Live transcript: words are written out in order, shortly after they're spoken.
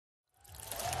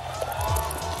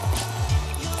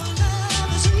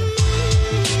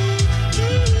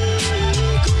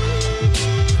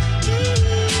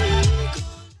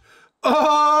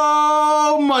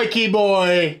Mikey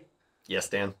boy. Yes,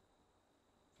 Dan.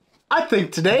 I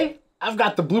think today I've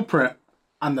got the blueprint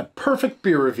on the perfect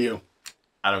beer review.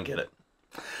 I don't get it.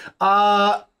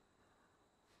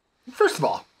 First of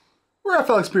all, we're at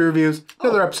FLX Beer Reviews.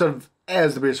 Another episode of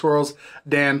As the Beer Swirls.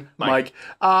 Dan, Mike.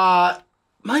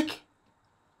 Mike,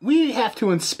 we have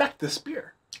to inspect this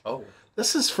beer. Oh.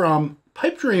 This is from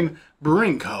Pipe Dream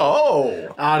Brewing Co.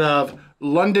 Oh. Out of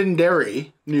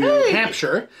Londonderry, New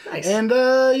Hampshire. Nice. And,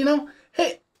 you know,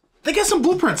 hey, they got some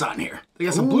blueprints on here. They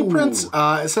got some blueprints.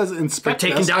 It says inspect.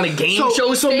 They're taking down a game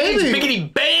show stage. Maybe,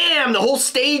 Biggity bam! The whole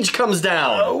stage comes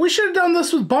down. we should have done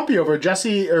this with Bumpy over at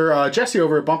Jesse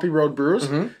over at Bumpy Road Brews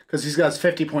because he's got his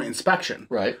 50-point inspection.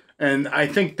 Right. And I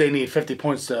think they need 50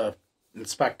 points to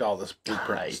inspect all this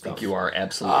blueprint I stuff. think you are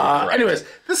absolutely correct. Anyways,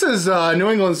 this is New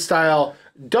England style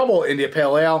double India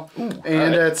Pale Ale,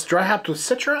 and it's dry hopped with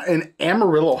Citra and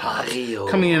Amarillo hops,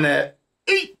 coming in at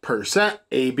 8%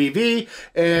 ABV,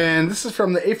 and this is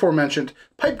from the aforementioned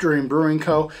Pipe Dream Brewing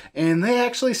Co. And they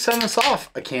actually sent us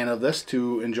off a can of this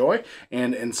to enjoy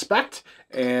and inspect,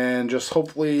 and just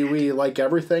hopefully we like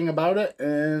everything about it,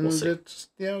 and We'll see. it's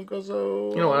goes.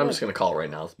 You know what? I'm just gonna call it right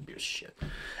now. This beer's shit.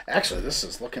 Actually, this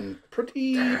is looking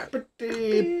pretty good.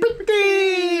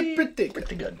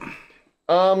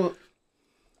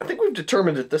 I think we've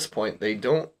determined at this point they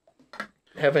don't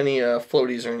have any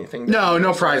floaties or anything.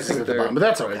 No prizes at the bottom, but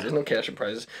that's okay. There's no cash or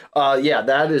prizes. Yeah,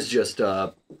 that is just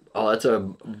that's a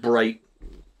bright,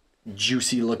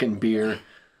 juicy looking beer.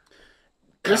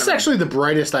 This is actually the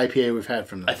brightest IPA we've had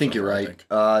from them. I think you're right.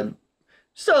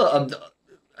 So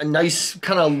a nice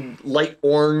kind of light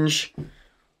orange,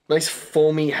 nice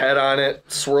foamy head on it.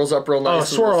 Swirls up real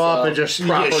nice. Oh, swirl up and just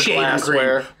proper you get shaving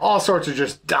glassware. cream. All sorts of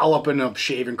just dolloping up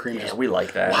shaving cream. Yeah, we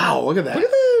like that. Wow, look at that.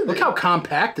 Look how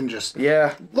compact and just...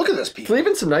 Yeah. Look at this people.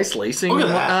 Even some nice lacing Look and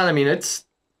at that. whatnot. I mean, it's...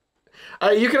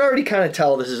 you can already kind of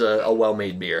tell this is a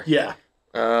well-made beer. Yeah.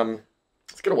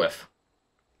 Let's get a whiff.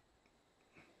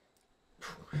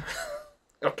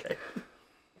 Okay.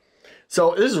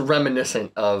 So this is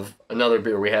reminiscent of another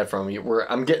beer we had from you, where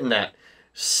I'm getting that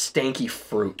stanky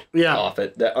fruit off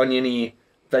it, that oniony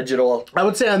vegetal. I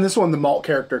would say on this one the malt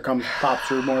character pops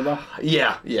through more though.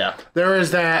 Yeah, yeah. There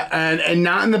is that, and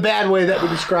not in the bad way that we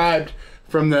described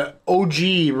from the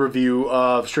OG review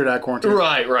of Straight Outta Quarantine.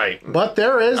 Right. But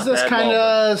there is Not this bad kind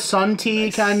of sun tea,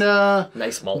 Nice. kind of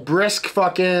Nice malt. brisk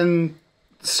fucking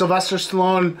Sylvester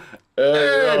Stallone.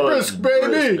 Hey, brisk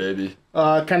baby.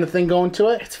 Kind of thing going to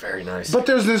it. It's very nice. But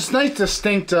there's this nice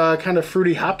distinct kind of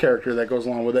fruity hop character that goes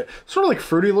along with it. Sort of like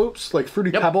Fruity Loops, like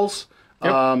Fruity Pebbles.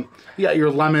 You got your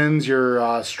lemons,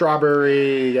 your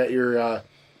strawberry, you got your a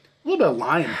little bit of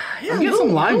lime. Yeah, get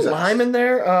some limes. lime in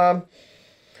there.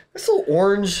 This little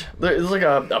orange. There's like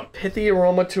a pithy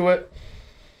aroma to it.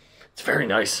 It's very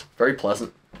nice. Very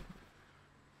pleasant.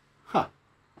 Huh.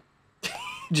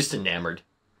 Just enamored.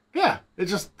 Yeah, it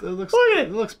looks. Look at it.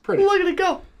 It looks pretty. Look at it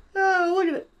go. Look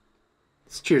at it.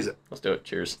 Let's cheers it. Let's do it.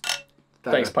 Cheers.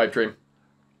 Dive Thanks, in. Pipe Dream.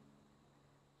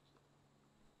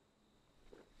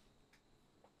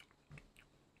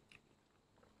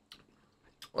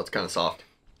 Well, it's kind of soft.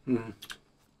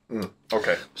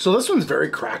 Okay. So this one's very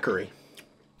crackery.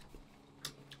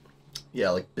 Yeah,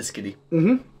 like biscuity.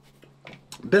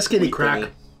 Biscuity Wheat crack.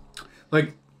 thingy.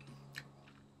 Like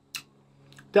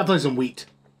definitely some wheat.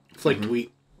 Flaked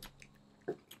wheat.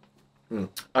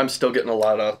 I'm still getting a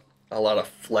lot of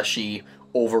fleshy,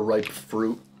 overripe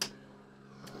fruit.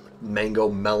 Mango,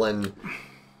 melon.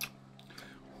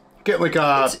 Get like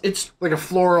a It's like a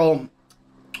floral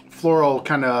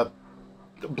kind of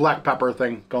black pepper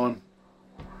thing going.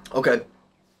 okay.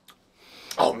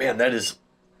 Oh man, that is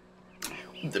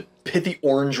the pithy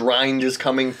orange rind is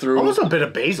coming through. Almost a bit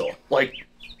of basil. Like,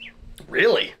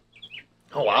 really?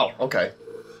 Oh wow. Okay.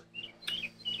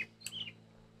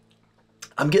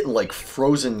 I'm getting like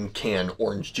frozen canned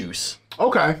orange juice.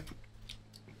 Okay.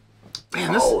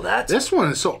 Man, this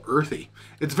one is so earthy.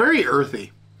 It's very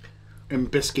earthy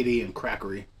and biscuity and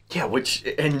crackery. Yeah,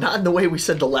 and not in the way we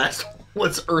said the last one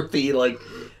was earthy. Like,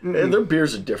 their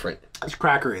beers are different. It's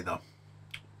crackery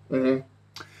though.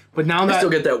 But now I still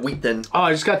get that wheat then. oh,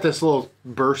 I just got this little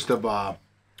burst of My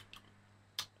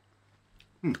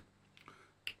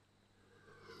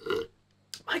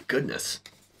goodness.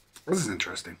 This is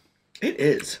interesting. It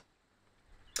is.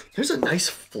 There's a nice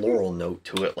floral note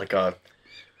to it, like a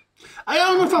I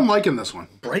don't know if I'm liking this one.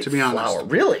 bright to be honest. flower.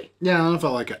 Really? Yeah, I don't know if I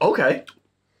like it. Okay.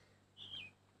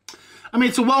 I mean,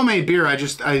 it's a well-made beer.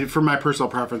 For my personal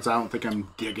preference, I don't think I'm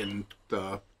digging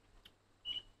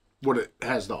what it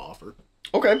has to offer.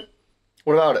 Okay.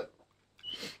 What about it?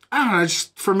 I don't know.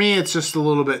 For me, it's just a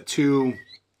little bit too...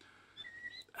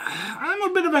 I'm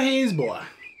a bit of a haze boy.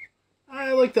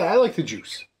 I like that. I like the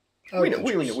juice. We know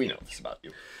this about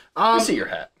you. We see your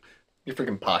hat. Your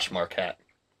freaking Poshmark hat.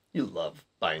 You love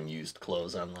buying used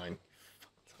clothes online.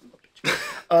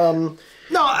 No,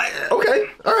 okay,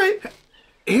 all right.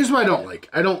 Here's what I don't like.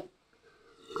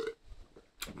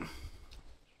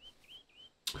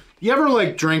 You ever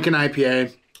like drink an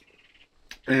IPA,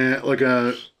 and like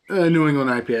a New England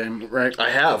IPA, right? I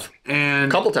have.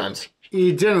 And a couple times.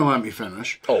 You didn't let me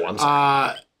finish. Oh, I'm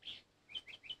sorry.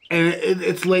 And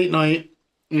it's late night.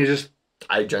 And you just.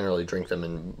 I generally drink them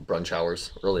in brunch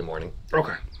hours, early morning.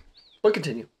 Okay. But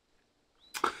continue.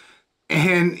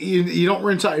 And you don't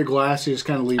rinse out your glass. You just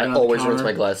kind of leave it on the counter. I always rinse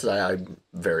my glasses. I'm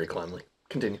very cleanly.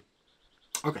 Continue.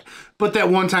 Okay. But that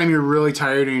one time you're really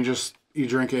tired and you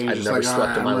drink it and you're just like,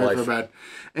 slept in my life. For bed.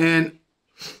 And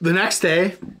the next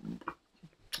day,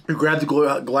 you grab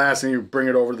the glass and you bring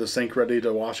it over to the sink ready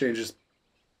to wash it and just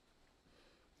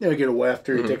get a whiff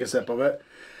after you take a sip of it.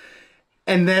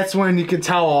 And that's when you can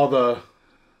tell all the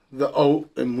oat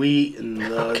and wheat and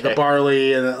the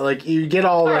barley and like you get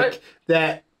all like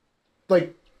that,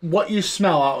 like what you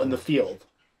smell out in the field.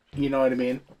 You know what I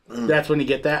mean? That's when you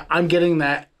get that. I'm getting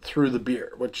that through the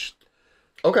beer, which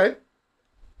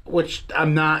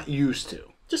I'm not used to.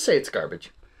 Just say it's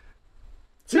garbage.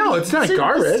 No, it's not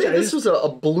garbage. This was a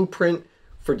blueprint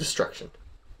for destruction.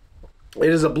 It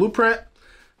is a blueprint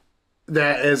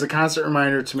that is a constant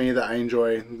reminder to me that I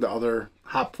enjoy the other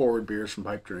hop-forward beers from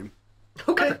Pipe Dream.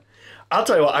 Okay. I'll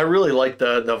tell you what, I really like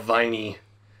the viney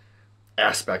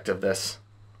aspect of this.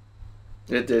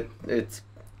 It's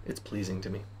pleasing to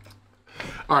me.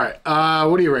 All right.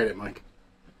 What do you rate it, Mike?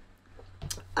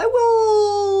 I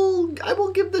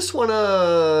will give this one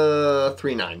a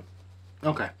 3.9.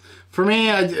 Okay. For me,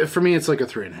 it's like a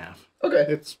 3.5.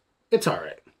 Okay. It's all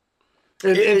right.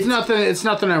 It's nothing. It's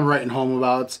nothing I'm writing home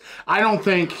about. I don't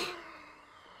think.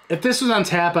 If this was on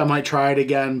tap, I might try it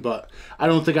again, but I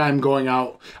don't think I'm going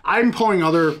out. I'm pulling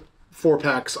other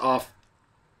 4-packs off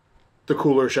the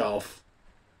cooler shelf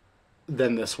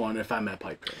than this one if I'm at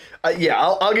Pipe Dream. Yeah,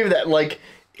 I'll give you that. Like,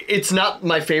 it's not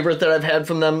my favorite that I've had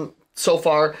from them so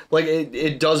far. Like,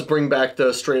 it does bring back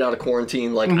the Straight Outta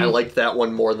Quarantine. Like, I like that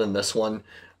one more than this one.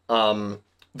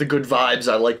 The Good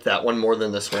Vibes, I like that one more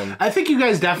than this one. I think you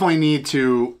guys definitely need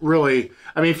to really...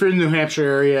 I mean, if you're in the New Hampshire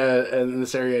area, in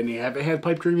this area, and you haven't had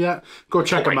Pipe Dream yet, go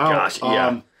check them out. Gosh,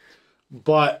 yeah.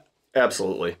 But...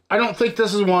 Absolutely. I don't think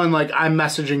this is one, like, I'm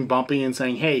messaging Bumpy and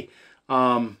saying, hey,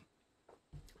 can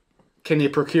you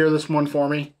procure this one for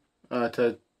me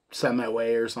to send my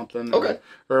way or something? Okay.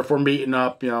 Or if we're meeting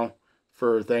up,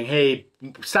 for a thing, hey,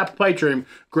 stop at Pipe Dream,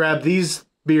 grab these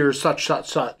beers, such.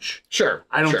 Sure.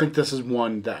 I don't think this is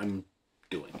one that I'm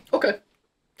doing. Okay.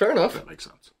 Fair enough. That makes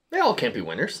sense. They all can't be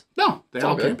winners. No, they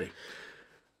all can't be.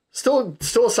 Still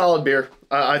a solid beer,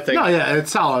 I think. No, yeah,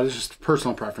 it's solid. It's just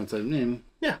personal preference. I mean,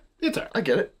 yeah, it's all right. I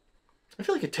get it. I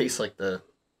feel like it tastes like the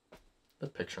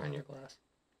picture on your glass.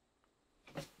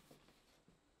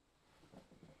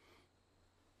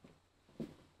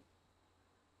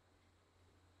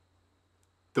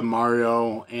 The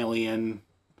Mario Alien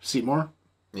Seymour?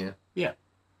 Yeah. Yeah.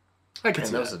 I can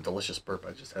see that. Was a delicious burp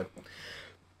I just had.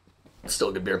 Still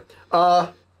a good beer.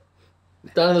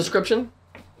 Down in the description,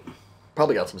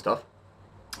 probably got some stuff.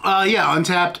 Yeah,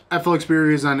 Untappd, FLX Beer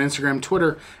Reviews on Instagram,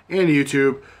 Twitter, and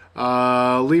YouTube.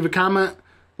 Leave a comment,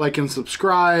 like and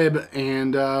subscribe,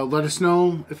 and let us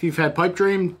know if you've had Pipe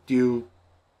Dream.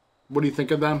 What do you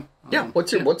think of them? Yeah,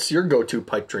 what's your go-to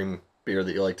Pipe Dream beer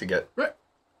that you like to get? Right.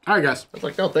 All right, guys. I was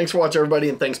like, no, thanks for watching, everybody,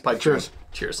 and thanks, Pipe Dream. Cheers.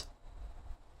 Cheers.